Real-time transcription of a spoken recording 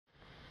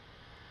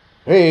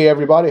Hey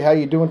everybody, how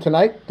you doing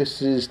tonight?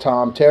 This is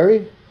Tom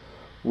Terry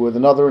with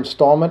another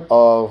installment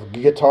of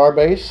Guitar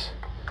Bass.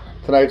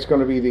 Tonight's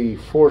going to be the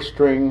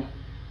 4-string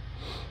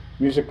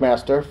Music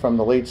Master from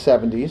the late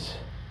 70s,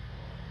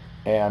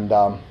 and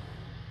I'm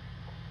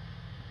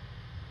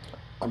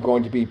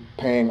going to be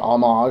paying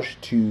homage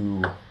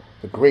to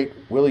the great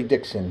Willie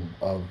Dixon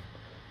of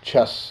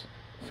chess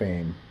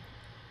fame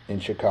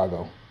in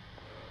Chicago.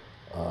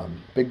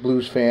 Big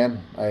blues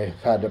fan. I've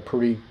had a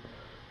pretty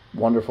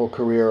wonderful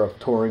career of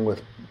touring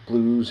with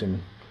blues and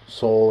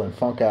soul and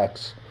funk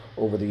acts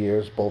over the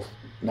years, both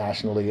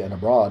nationally and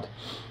abroad,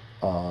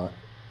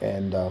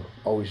 and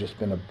always just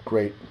been a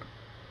great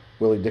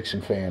Willie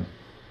Dixon fan.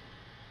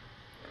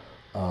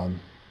 One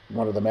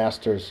of the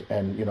masters,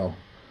 and you know,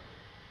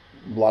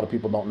 a lot of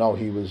people don't know,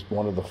 he was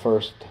one of the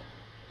first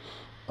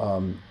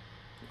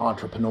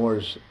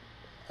entrepreneurs,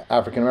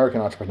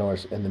 African-American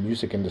entrepreneurs in the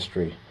music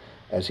industry,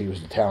 as he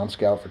was the talent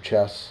scout for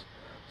chess,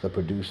 the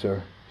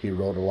producer. He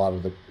wrote a lot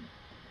of the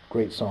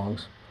great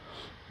songs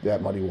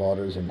that Muddy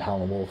Waters and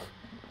Howlin' Wolf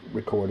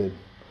recorded,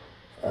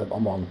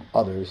 among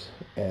others,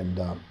 and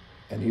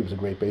he was a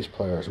great bass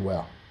player as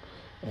well.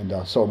 And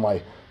so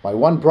my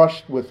one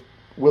brush with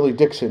Willie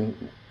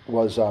Dixon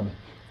was, of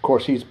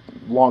course, he's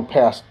long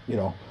past, you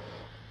know,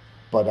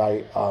 but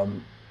I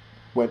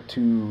went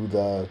to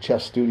the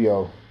chess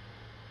studio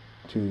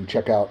to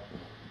check out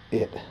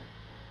it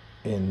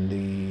in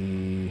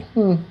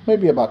the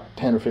maybe about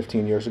 10 or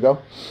 15 years ago.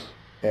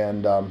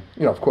 And,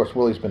 you know, of course,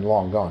 Willie's been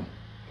long gone.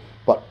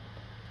 But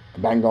I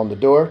banged on the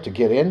door to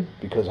get in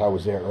because I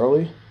was there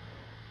early,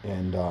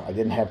 and I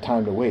didn't have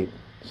time to wait.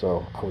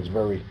 So I was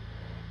very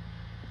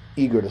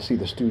eager to see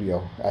the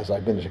studio, as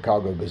I've been to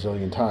Chicago a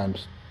gazillion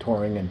times,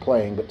 touring and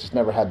playing, but just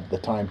never had the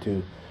time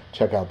to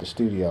check out the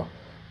studio.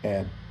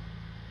 And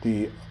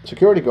the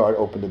security guard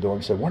opened the door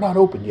and said, "We're not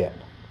open yet."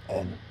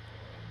 And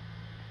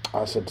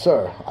I said,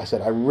 "Sir," I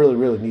said, "I really,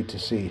 really need to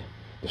see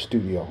the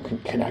studio.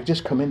 Can I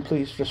just come in,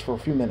 please, just for a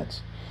few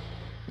minutes?"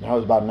 And I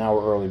was about an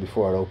hour early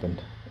before it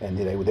opened, and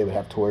they would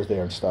have tours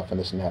there and stuff and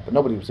this and that, but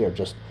nobody was there,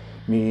 just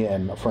me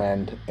and a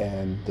friend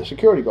and the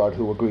security guard,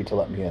 who agreed to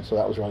let me in, so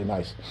that was really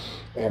nice.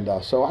 And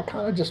so I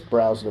kind of just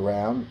browsed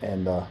around,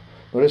 and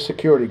this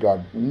security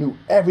guard knew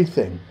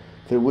everything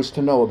there was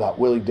to know about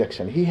Willie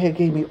Dixon. He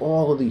gave me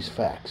all of these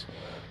facts,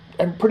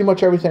 and pretty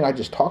much everything I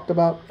just talked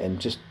about, and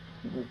just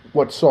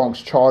what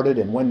songs charted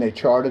and when they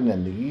charted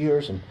and the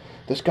years. And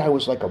this guy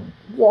was like a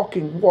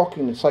walking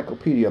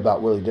encyclopedia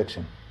about Willie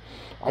Dixon.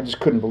 I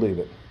just couldn't believe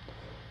it.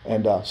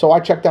 And so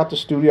I checked out the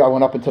studio. I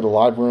went up into the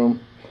live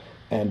room,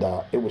 and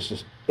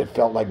it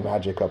felt like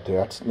magic up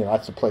there.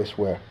 That's the place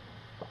where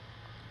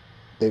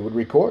they would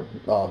record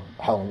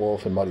Howlin'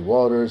 Wolf and Muddy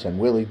Waters and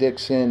Willie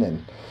Dixon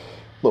and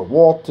Little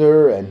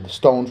Walter, and the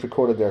Stones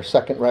recorded their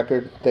second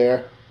record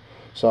there.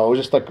 So it was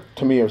just like,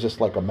 to me, it was just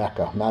like a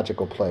mecca,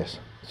 magical place.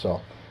 So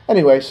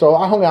anyway, so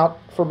I hung out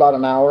for about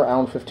an hour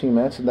and 15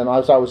 minutes, and then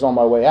as I was on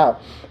my way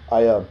out,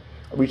 I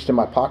reached in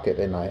my pocket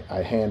and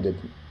I handed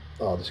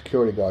the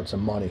security guard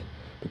some money,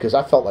 because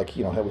I felt like,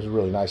 you know, it was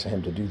really nice of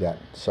him to do that.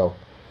 So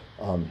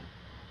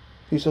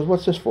he says,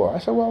 "What's this for?" I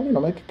said, "Well, you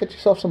know, get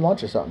yourself some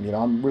lunch or something. You know,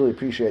 I really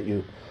appreciate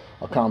you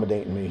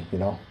accommodating me, you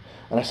know."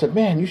 And I said,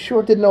 "Man, you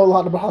sure did know a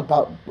lot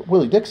about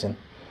Willie Dixon."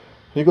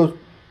 He goes,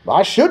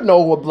 "I should know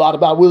a lot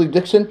about Willie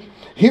Dixon.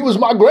 He was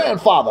my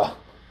grandfather."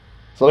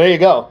 So there you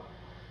go.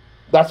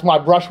 That's my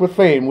brush with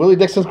fame, Willie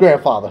Dixon's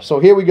grandfather. So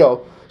here we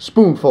go,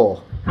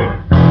 Spoonful.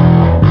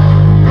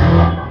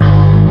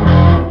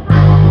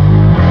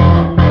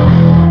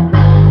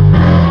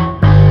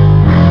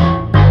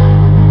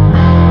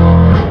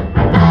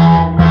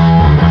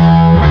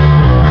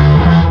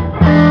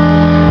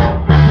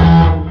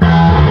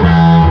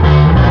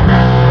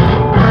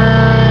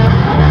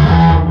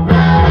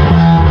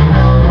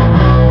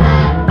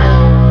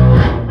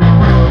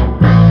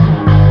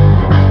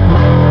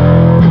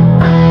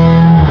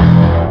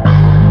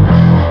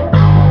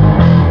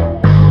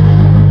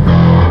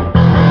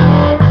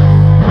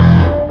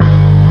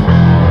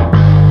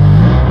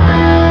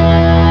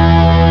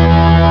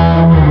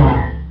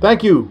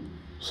 Thank you.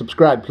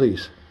 Subscribe,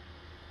 please.